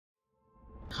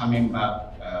Coming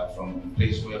back from a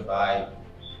place whereby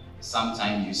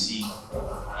sometimes you see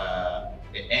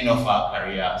the end of our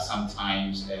career,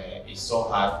 sometimes it's so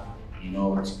hard,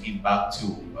 to give back to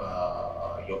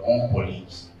your own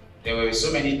colleagues. There were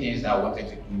so many things that I wanted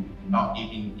to do, not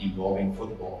even involving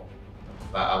football.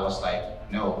 But I was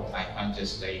like, no, I can't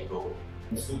just let it go.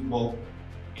 Football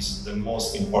is the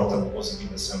most important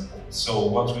positive example. So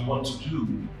what we want to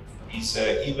do is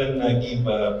even give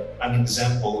an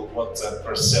example of what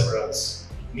perseverance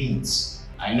means.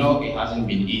 I know it hasn't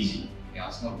been easy. It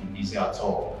has not been easy at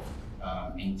all.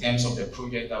 In terms of the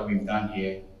project that we've done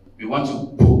here, we want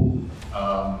to put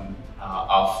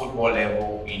our football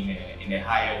level in a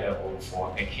higher level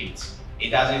for the kids. It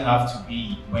doesn't have to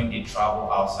be when they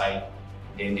travel outside,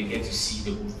 then they get to see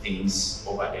the good things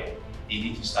over there. They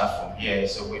need to start from here,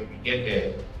 so when we get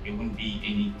there, it won't be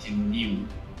anything new.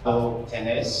 So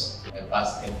tennis, a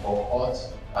basketball court,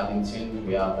 badminton,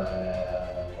 we have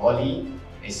volley,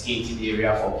 a skating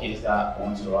area for kids that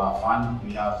want to have fun.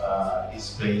 We have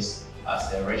this place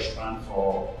as a restaurant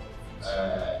for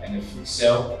and a food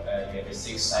cell. We have a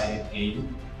 6-sided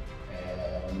game.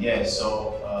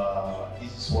 So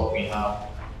this is what we have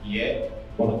here.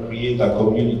 We want to create a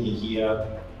community here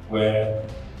where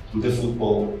through the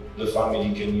football, the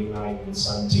family can unite in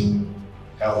something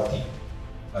healthy,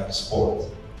 like sport.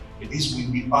 This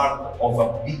will be part of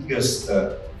a biggest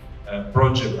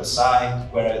project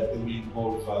aside, where it will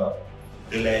involve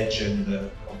the legend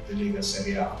of the Lega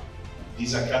Serie A.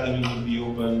 This academy will be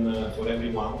open for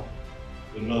everyone,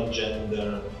 with no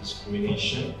gender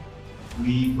discrimination.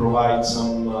 We provide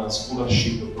some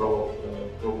scholarship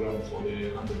program for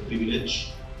the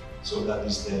underprivileged, so that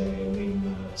is the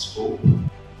main scope.